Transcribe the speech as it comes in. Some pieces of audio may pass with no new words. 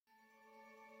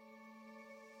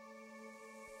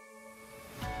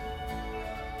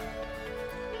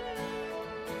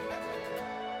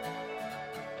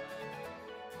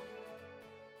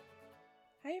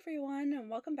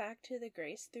welcome back to the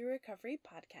Grace Through Recovery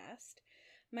podcast.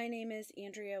 My name is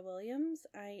Andrea Williams.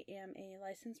 I am a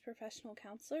licensed professional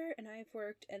counselor, and I've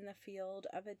worked in the field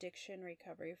of addiction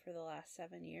recovery for the last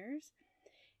 7 years.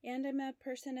 And I'm a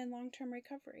person in long-term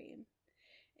recovery.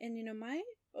 And my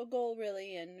goal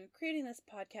really in creating this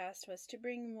podcast was to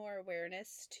bring more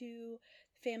awareness to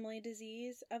family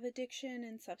disease of addiction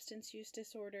and substance use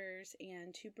disorders,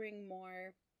 and to bring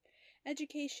more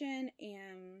education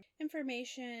and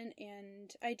information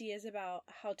and ideas about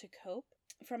how to cope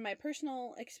from my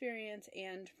personal experience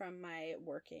and from my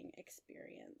working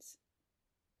experience.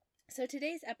 So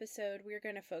today's episode, we're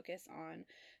going to focus on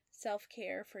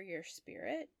self-care for your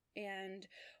spirit. And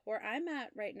where I'm at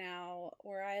right now,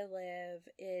 where I live,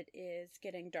 it is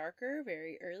getting darker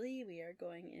very early. We are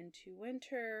going into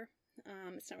winter.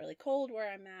 It's not really cold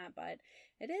where I'm at, but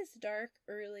it is dark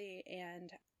early,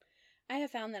 and I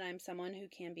have found that I'm someone who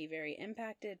can be very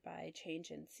impacted by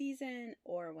change in season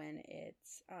or when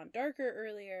it's darker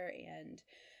earlier, and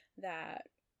that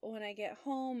when I get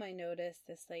home, I notice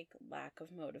this lack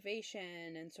of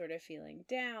motivation and sort of feeling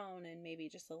down and maybe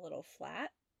just a little flat.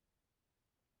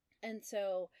 And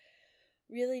so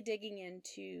really digging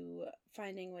into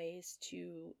finding ways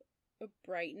to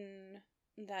brighten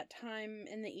that time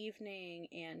in the evening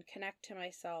and connect to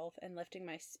myself and lifting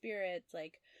my spirits,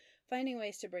 finding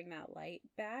ways to bring that light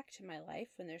back to my life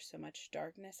when there's so much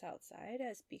darkness outside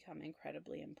has become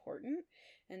incredibly important,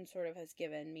 and sort of has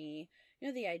given me,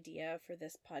 the idea for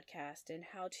this podcast and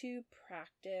how to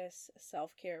practice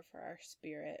self-care for our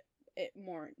spirit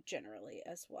more generally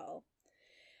as well.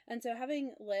 And so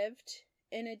having lived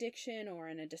in addiction or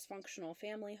in a dysfunctional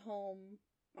family home,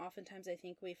 oftentimes I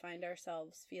think we find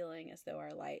ourselves feeling as though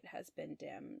our light has been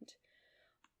dimmed.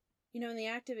 In the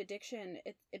act of addiction,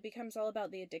 it becomes all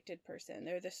about the addicted person.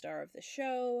 They're the star of the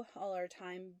show. All our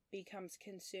time becomes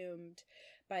consumed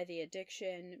by the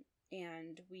addiction,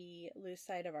 and we lose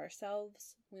sight of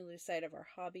ourselves. We lose sight of our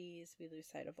hobbies. We lose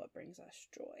sight of what brings us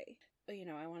joy.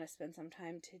 I want to spend some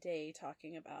time today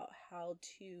talking about how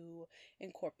to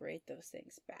incorporate those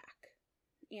things back.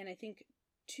 And I think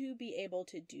to be able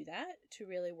to do that, to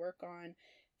really work on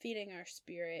feeding our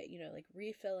spirit,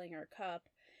 refilling our cup,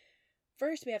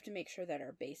 first we have to make sure that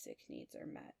our basic needs are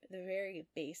met, the very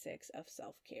basics of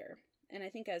self-care. And I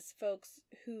think as folks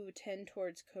who tend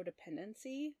towards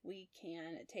codependency, we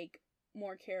can take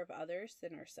more care of others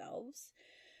than ourselves.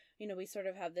 We sort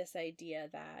of have this idea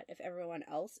that if everyone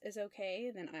else is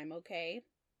okay, then I'm okay.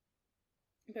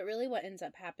 But really what ends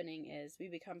up happening is we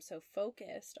become so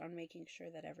focused on making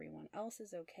sure that everyone else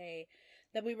is okay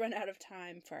that we run out of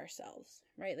time for ourselves,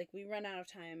 right? We run out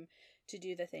of time to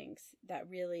do the things that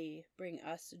really bring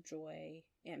us joy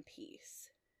and peace.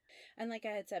 And like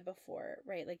I had said before,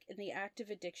 right, in the act of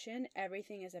addiction,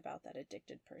 everything is about that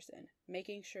addicted person,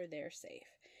 making sure they're safe,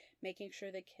 making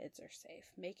sure the kids are safe,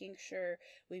 making sure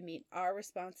we meet our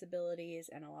responsibilities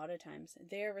and a lot of times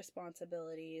their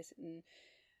responsibilities. And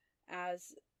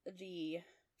as the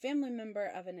family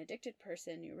member of an addicted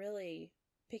person, you're really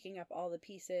picking up all the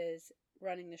pieces,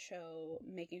 running the show,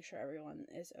 making sure everyone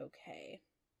is okay.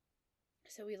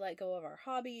 So we let go of our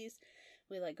hobbies,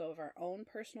 we let go of our own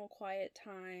personal quiet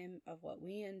time, of what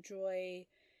we enjoy.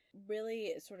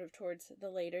 Really sort of towards the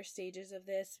later stages of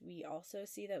this, we also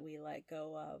see that we let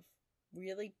go of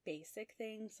really basic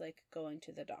things like going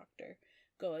to the doctor,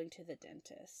 going to the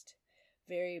dentist,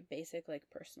 very basic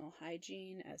personal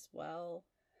hygiene as well.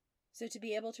 So to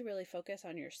be able to really focus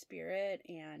on your spirit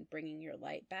and bringing your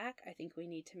light back, I think we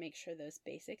need to make sure those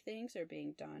basic things are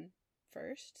being done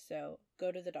first. So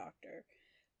go to the doctor,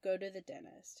 go to the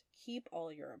dentist, keep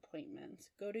all your appointments,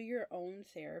 go to your own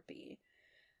therapy,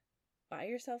 buy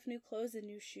yourself new clothes and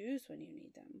new shoes when you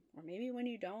need them, or maybe when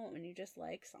you don't, when you just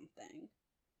like something.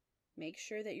 Make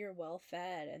sure that you're well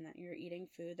fed and that you're eating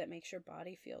food that makes your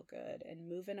body feel good, and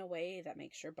move in a way that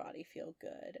makes your body feel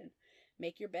good, and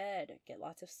make your bed, get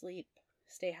lots of sleep,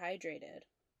 stay hydrated.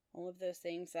 All of those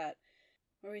things that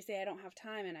where we say, I don't have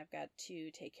time and I've got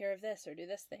to take care of this or do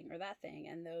this thing or that thing.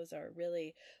 And those are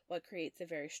really what creates a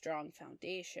very strong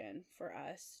foundation for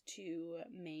us to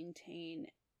maintain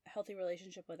a healthy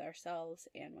relationship with ourselves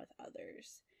and with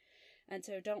others. And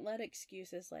so don't let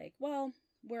excuses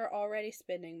we're already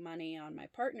spending money on my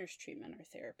partner's treatment or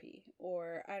therapy,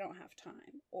 or I don't have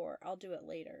time, or I'll do it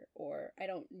later, or I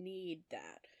don't need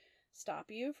that, stop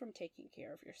you from taking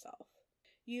care of yourself.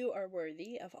 You are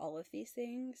worthy of all of these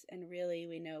things, and really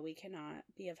we know we cannot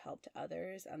be of help to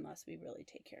others unless we really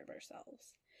take care of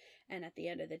ourselves. And at the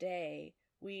end of the day,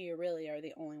 we really are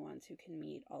the only ones who can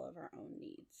meet all of our own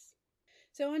needs.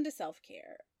 So on to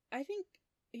self-care. I think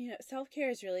self-care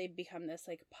has really become this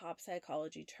pop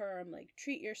psychology term,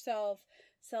 treat yourself,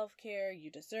 self-care, you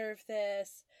deserve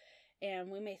this.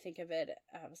 And we may think of it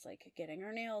as like getting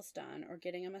our nails done, or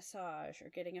getting a massage, or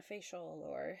getting a facial,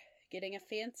 or getting a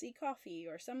fancy coffee,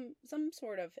 or some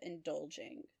sort of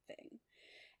indulging thing.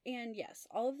 And yes,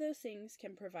 all of those things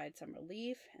can provide some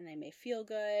relief, and they may feel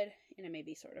good, and it may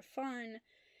be sort of fun.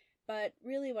 But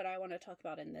really what I want to talk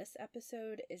about in this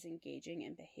episode is engaging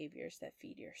in behaviors that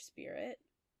feed your spirit,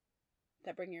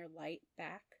 that bring your light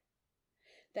back,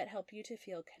 that help you to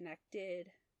feel connected,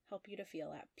 help you to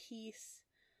feel at peace,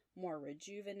 more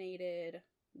rejuvenated,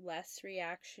 less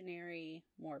reactionary,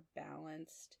 more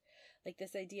balanced. Like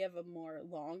this idea of a more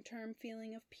long-term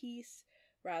feeling of peace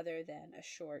rather than a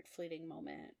short, fleeting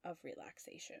moment of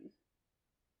relaxation.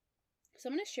 So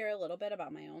I'm going to share a little bit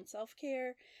about my own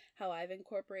self-care, how I've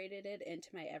incorporated it into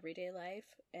my everyday life,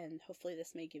 and hopefully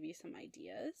this may give you some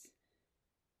ideas.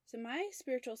 So my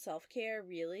spiritual self-care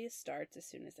really starts as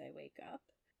soon as I wake up.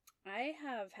 I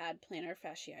have had plantar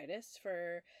fasciitis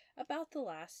for about the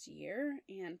last year,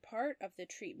 and part of the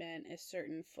treatment is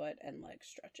certain foot and leg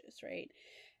stretches, right?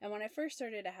 And when I first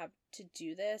started to have to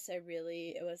do this, it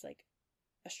was like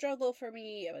a struggle for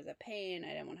me. It was a pain. I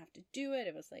didn't want to have to do it.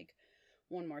 It was like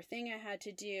one more thing I had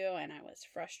to do, and I was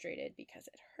frustrated because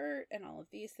it hurt and all of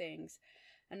these things.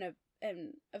 And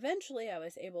eventually I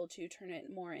was able to turn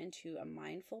it more into a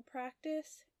mindful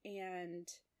practice and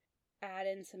add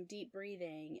in some deep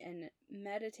breathing and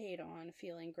meditate on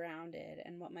feeling grounded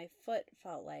and what my foot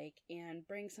felt like, and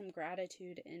bring some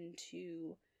gratitude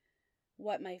into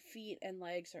what my feet and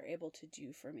legs are able to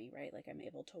do for me, right? Like I'm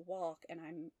able to walk, and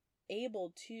I'm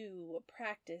able to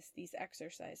practice these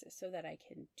exercises so that I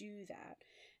can do that,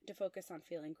 to focus on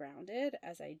feeling grounded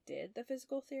as I did the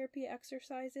physical therapy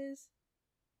exercises.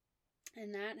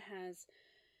 And that has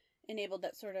enabled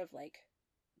that sort of like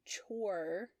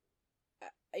chore,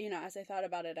 as I thought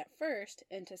about it at first,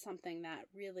 into something that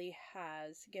really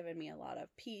has given me a lot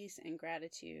of peace and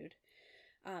gratitude.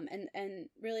 And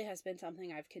really has been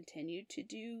something I've continued to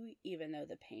do even though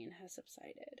the pain has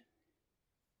subsided.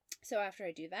 So after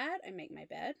I do that, I make my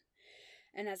bed.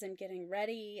 And as I'm getting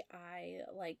ready, I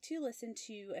like to listen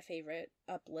to a favorite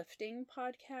uplifting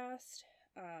podcast.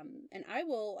 And I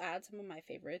will add some of my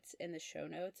favorites in the show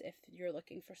notes if you're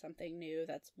looking for something new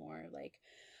that's more like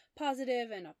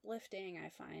positive and uplifting. I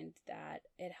find that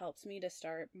it helps me to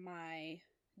start my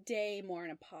day more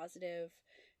in a positive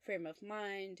frame of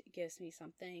mind. It gives me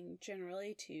something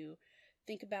generally to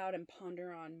think about and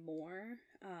ponder on more.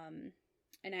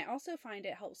 And I also find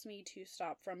it helps me to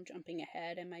stop from jumping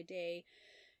ahead in my day.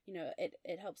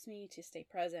 It helps me to stay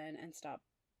present and stop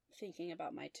thinking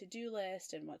about my to-do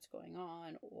list and what's going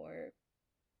on, or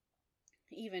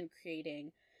even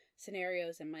creating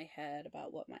scenarios in my head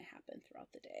about what might happen throughout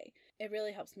the day. It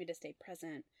really helps me to stay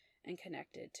present and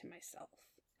connected to myself.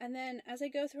 And then as I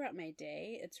go throughout my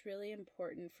day, it's really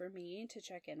important for me to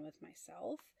check in with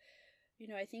myself.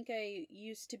 I think I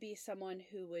used to be someone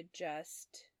who would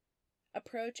just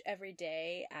approach every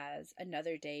day as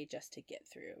another day just to get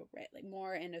through, right? Like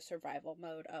more in a survival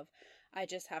mode of, I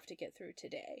just have to get through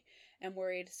today, and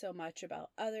worried so much about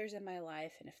others in my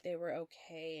life and if they were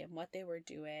okay and what they were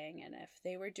doing and if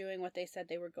they were doing what they said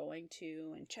they were going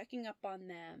to, and checking up on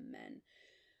them, and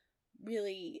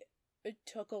really it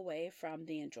took away from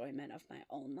the enjoyment of my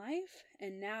own life.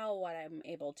 And now what I'm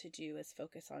able to do is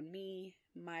focus on me,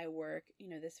 my work,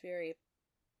 this very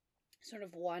sort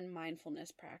of one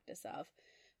mindfulness practice of,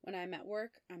 when I'm at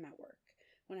work, I'm at work.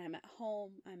 When I'm at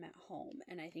home, I'm at home.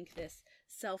 And I think this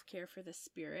self-care for the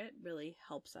spirit really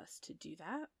helps us to do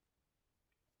that.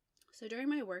 So during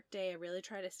my work day, I really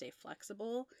try to stay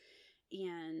flexible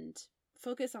and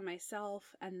focus on myself,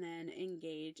 and then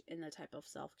engage in the type of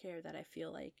self-care that I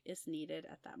feel like is needed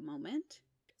at that moment.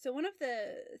 So one of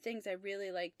the things I really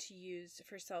like to use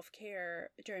for self-care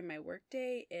during my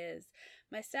workday is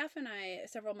my staff and I,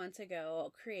 several months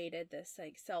ago, created this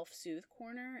like self-soothe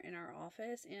corner in our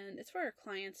office, and it's for our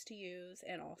clients to use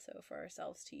and also for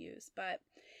ourselves to use, but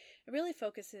it really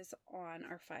focuses on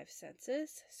our 5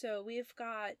 senses. So we've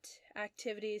got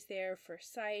activities there for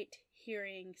sight,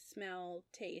 hearing, smell,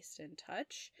 taste, and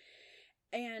touch.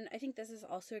 And I think this is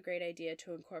also a great idea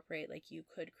to incorporate. Like, you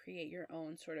could create your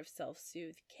own sort of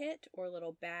self-soothe kit or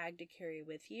little bag to carry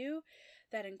with you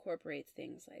that incorporates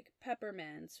things like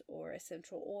peppermints or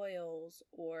essential oils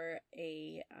or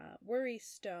a worry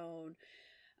stone,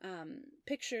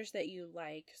 pictures that you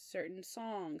like, certain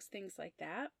songs, things like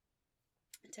that,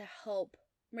 to help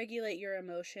regulate your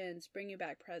emotions, bring you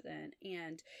back present,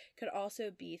 and could also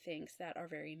be things that are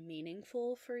very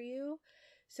meaningful for you.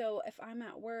 So if I'm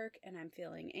at work and I'm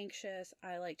feeling anxious,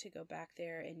 I like to go back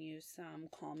there and use some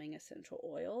calming essential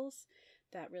oils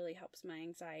that really helps my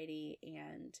anxiety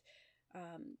and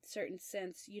certain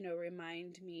scents,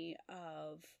 remind me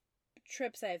of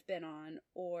trips I've been on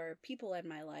or people in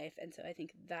my life. And so I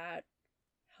think that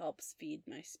helps feed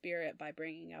my spirit by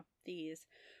bringing up these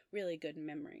really good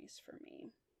memories for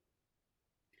me.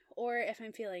 Or if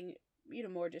I'm feeling,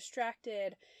 more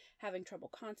distracted, having trouble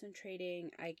concentrating,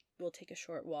 I will take a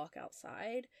short walk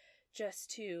outside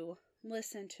just to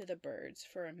listen to the birds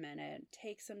for a minute,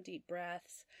 take some deep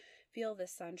breaths, feel the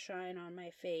sunshine on my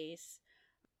face.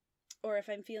 Or if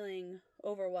I'm feeling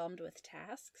overwhelmed with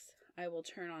tasks, I will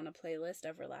turn on a playlist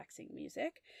of relaxing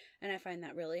music, and I find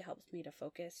that really helps me to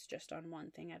focus just on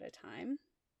one thing at a time.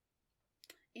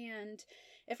 And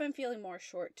if I'm feeling more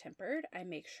short-tempered, I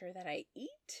make sure that I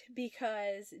eat,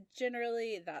 because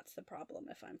generally that's the problem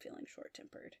if I'm feeling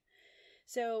short-tempered.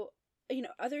 So,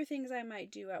 other things I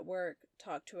might do at work: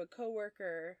 talk to a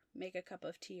coworker, make a cup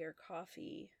of tea or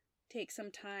coffee, take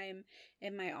some time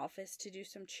in my office to do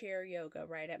some chair yoga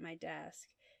right at my desk,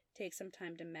 take some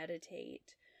time to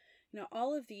meditate.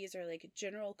 All of these are like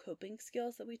general coping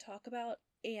skills that we talk about,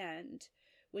 and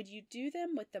would you do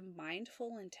them with the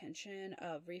mindful intention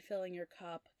of refilling your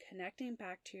cup, connecting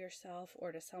back to yourself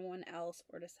or to someone else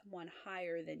or to someone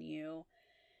higher than you,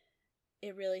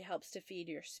 it really helps to feed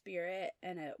your spirit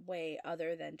in a way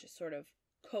other than just sort of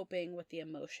coping with the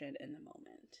emotion in the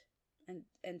moment.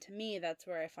 And to me, that's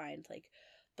where I find like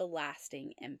the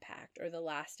lasting impact or the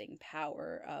lasting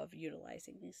power of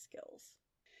utilizing these skills.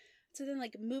 So then,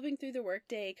 like, moving through the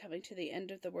workday, coming to the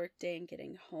end of the workday and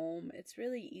getting home, it's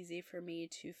really easy for me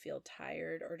to feel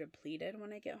tired or depleted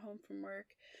when I get home from work.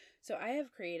 So I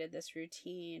have created this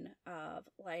routine of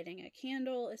lighting a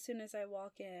candle as soon as I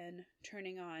walk in,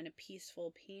 turning on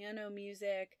peaceful piano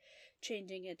music,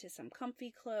 changing into some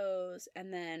comfy clothes,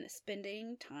 and then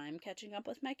spending time catching up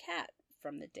with my cat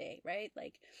from the day, right?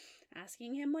 Like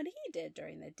asking him what he did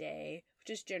during the day, which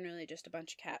is generally just a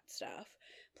bunch of cat stuff.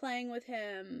 Playing with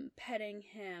him, petting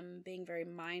him, being very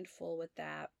mindful with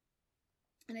that.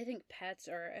 And I think pets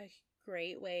are a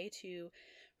great way to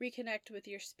reconnect with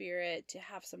your spirit, to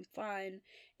have some fun.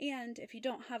 And if you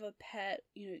don't have a pet,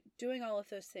 doing all of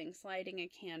those things, lighting a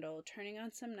candle, turning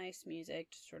on some nice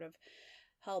music to sort of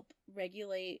help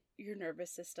regulate your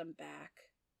nervous system back,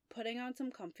 putting on some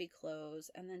comfy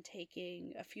clothes, and then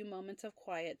taking a few moments of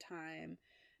quiet time,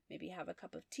 maybe have a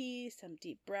cup of tea, some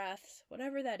deep breaths,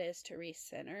 whatever that is, to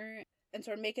recenter and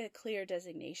sort of make a clear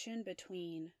designation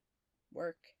between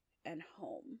work and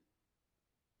home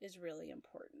is really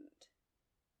important.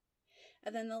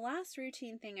 And then the last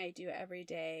routine thing I do every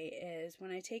day is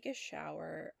when I take a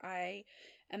shower, I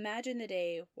imagine the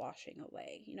day washing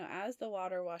away. As the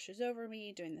water washes over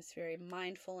me, doing this very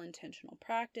mindful, intentional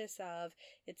practice of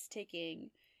it's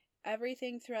taking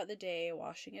everything throughout the day,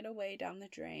 washing it away down the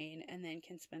drain, and then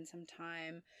can spend some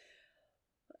time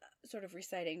sort of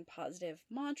reciting positive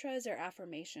mantras or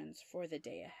affirmations for the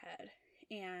day ahead.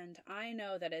 And I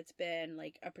know that it's been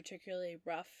like a particularly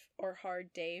rough or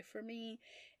hard day for me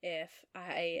if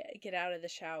I get out of the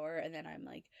shower and then I'm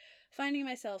like finding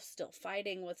myself still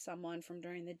fighting with someone from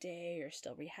during the day or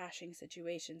still rehashing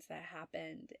situations that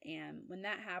happened. And when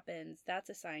that happens, that's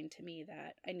a sign to me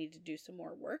that I need to do some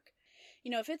more work.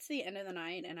 If it's the end of the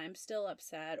night and I'm still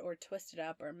upset or twisted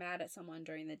up or mad at someone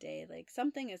during the day, like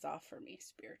something is off for me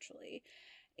spiritually.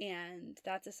 And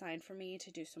that's a sign for me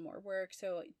to do some more work.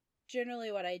 So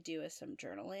generally what I do is some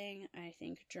journaling. I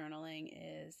think journaling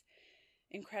is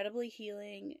incredibly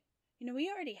healing.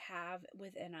 We already have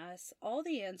within us all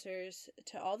the answers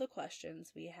to all the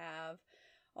questions we have,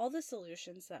 all the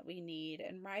solutions that we need,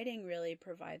 and writing really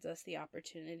provides us the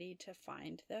opportunity to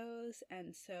find those.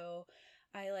 And so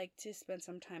I like to spend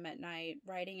some time at night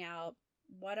writing out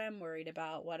what I'm worried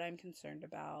about, what I'm concerned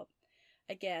about.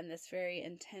 Again, this very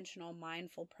intentional,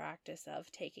 mindful practice of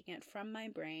taking it from my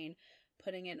brain,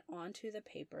 putting it onto the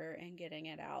paper, and getting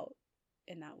it out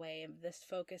in that way. Of this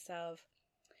focus of,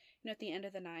 at the end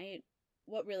of the night,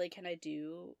 what really can I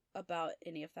do about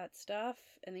any of that stuff?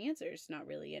 And the answer is not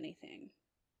really anything.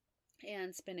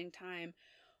 And spending time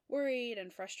worried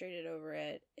and frustrated over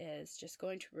it is just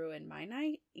going to ruin my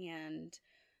night, and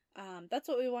that's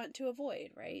what we want to avoid,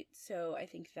 right? So I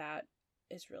think that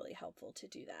is really helpful to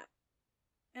do that.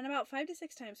 And about 5 to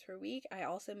 6 times per week, I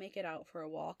also make it out for a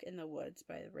walk in the woods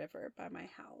by the river by my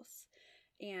house.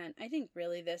 And I think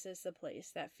really this is the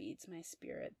place that feeds my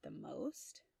spirit the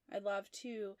most. I love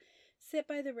to sit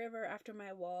by the river after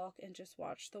my walk and just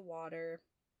watch the water.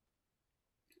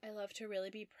 I love to really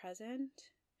be present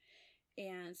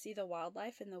and see the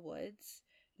wildlife in the woods.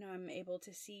 I'm able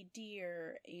to see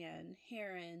deer and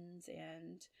herons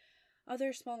and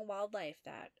other small wildlife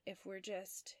that if we're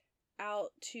just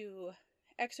out to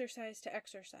exercise to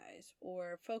exercise,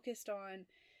 or focused on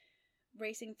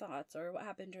racing thoughts or what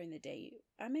happened during the day,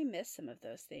 I may miss some of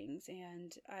those things,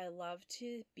 and I love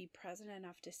to be present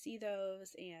enough to see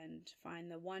those and find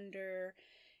the wonder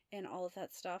and all of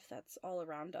that stuff that's all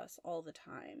around us all the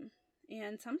time.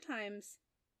 And sometimes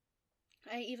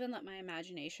I even let my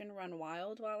imagination run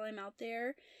wild while I'm out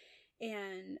there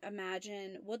and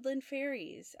imagine woodland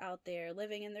fairies out there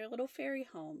living in their little fairy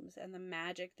homes and the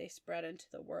magic they spread into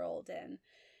the world. And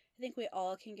I think we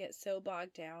all can get so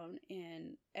bogged down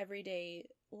in everyday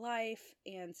life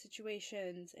and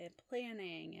situations and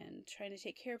planning and trying to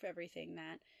take care of everything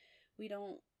that we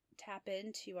don't tap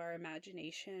into our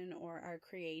imagination or our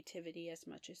creativity as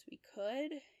much as we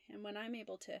could. And when I'm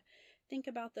able to think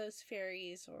about those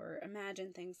fairies or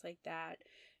imagine things like that,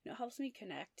 it helps me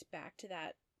connect back to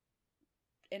that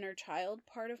inner child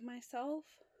part of myself.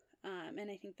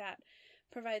 And I think that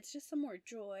provides just some more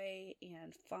joy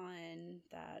and fun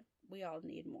that we all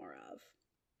need more of.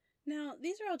 Now,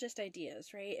 these are all just ideas,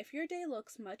 right? If your day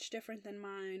looks much different than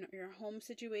mine, or your home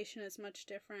situation is much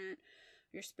different,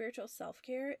 your spiritual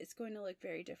self-care is going to look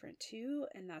very different too,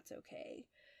 and that's okay.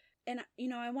 And,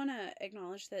 I want to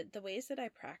acknowledge that the ways that I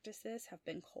practice this have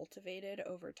been cultivated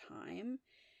over time.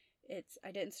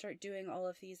 I didn't start doing all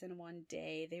of these in one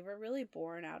day. They were really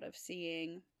born out of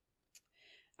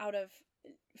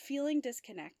feeling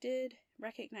disconnected,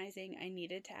 recognizing I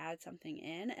needed to add something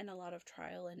in, and a lot of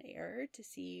trial and error to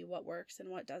see what works and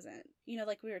what doesn't.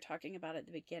 Like we were talking about at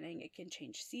the beginning, it can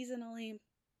change seasonally.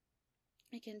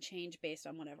 It can change based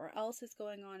on whatever else is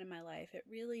going on in my life. It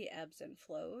really ebbs and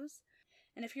flows.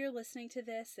 And if you're listening to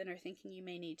this and are thinking you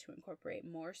may need to incorporate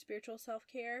more spiritual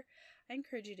self-care, I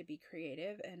encourage you to be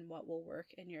creative in what will work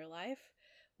in your life,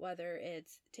 whether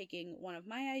it's taking one of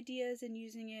my ideas and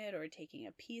using it, or taking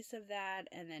a piece of that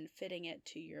and then fitting it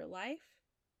to your life.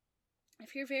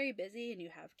 If you're very busy and you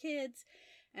have kids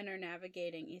and are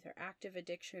navigating either active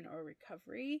addiction or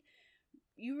recovery,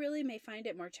 you really may find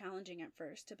it more challenging at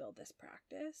first to build this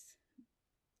practice.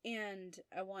 And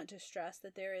I want to stress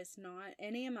that there is not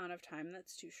any amount of time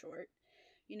that's too short.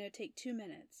 Take 2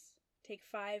 minutes, take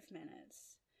 5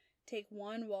 minutes, take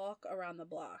one walk around the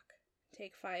block,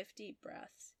 take 5 deep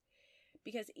breaths.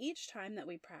 Because each time that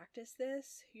we practice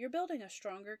this, you're building a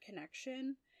stronger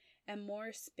connection and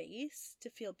more space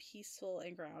to feel peaceful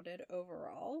and grounded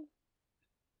overall.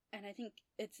 And I think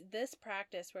it's this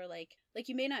practice where like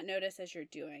you may not notice as you're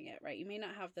doing it, right? You may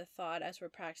not have the thought as we're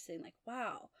practicing like,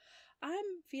 wow,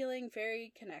 I'm feeling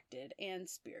very connected and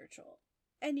spiritual.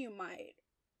 And you might.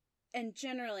 And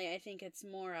generally, I think it's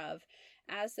more of,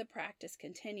 as the practice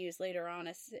continues later on,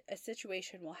 a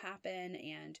situation will happen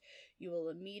and you will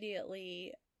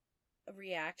immediately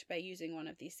react by using one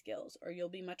of these skills, or you'll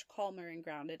be much calmer and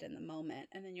grounded in the moment.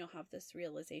 And then you'll have this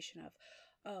realization of,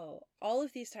 oh, all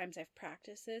of these times I've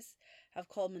practiced this have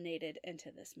culminated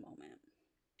into this moment.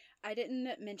 I didn't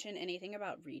mention anything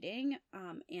about reading,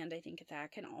 and I think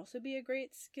that can also be a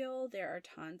great skill. There are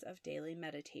tons of daily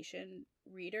meditation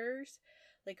readers,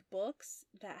 like books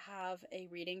that have a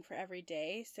reading for every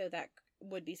day, so that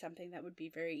would be something that would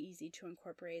be very easy to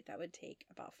incorporate. That would take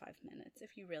about 5 minutes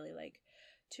if you really like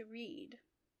to read.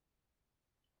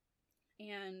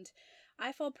 And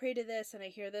I fall prey to this, and I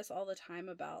hear this all the time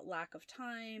about lack of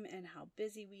time and how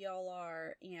busy we all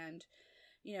are, and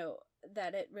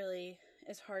that it really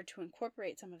is hard to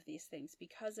incorporate some of these things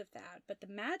because of that. But the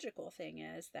magical thing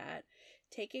is that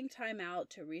taking time out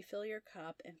to refill your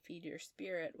cup and feed your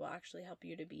spirit will actually help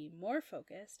you to be more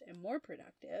focused and more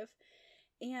productive,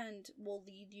 and will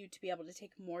lead you to be able to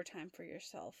take more time for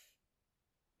yourself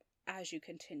as you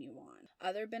continue on.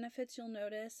 Other benefits you'll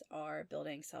notice are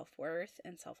building self-worth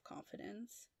and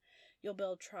self-confidence. You'll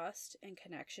build trust and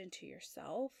connection to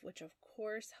yourself, which of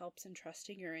course helps in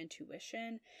trusting your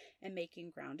intuition and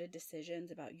making grounded decisions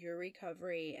about your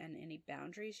recovery and any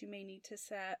boundaries you may need to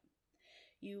set.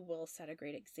 You will set a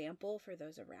great example for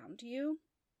those around you.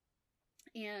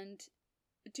 And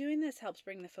doing this helps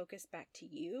bring the focus back to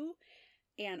you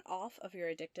and off of your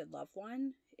addicted loved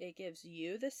one. It gives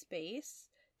you the space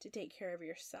to take care of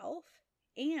yourself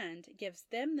and gives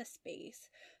them the space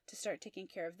to start taking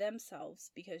care of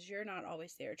themselves, because you're not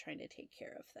always there trying to take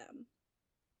care of them.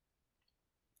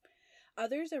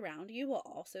 Others around you will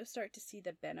also start to see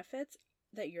the benefits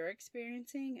that you're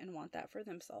experiencing and want that for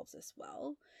themselves as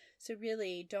well. So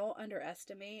really, don't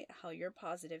underestimate how your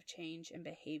positive change in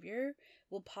behavior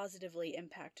will positively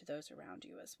impact those around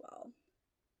you as well.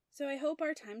 So I hope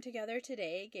our time together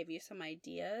today gave you some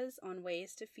ideas on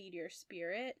ways to feed your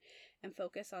spirit and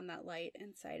focus on that light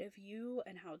inside of you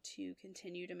and how to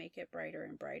continue to make it brighter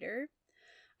and brighter.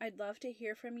 I'd love to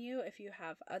hear from you if you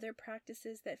have other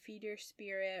practices that feed your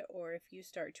spirit, or if you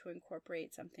start to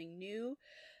incorporate something new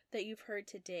that you've heard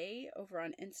today over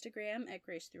on Instagram at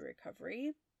Grace Through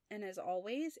Recovery. And as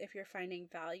always, if you're finding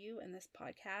value in this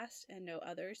podcast and know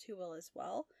others who will as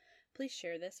well, please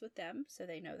share this with them so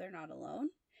they know they're not alone.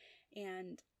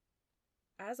 And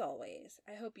as always,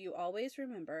 I hope you always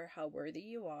remember how worthy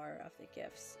you are of the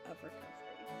gifts of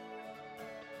recovery.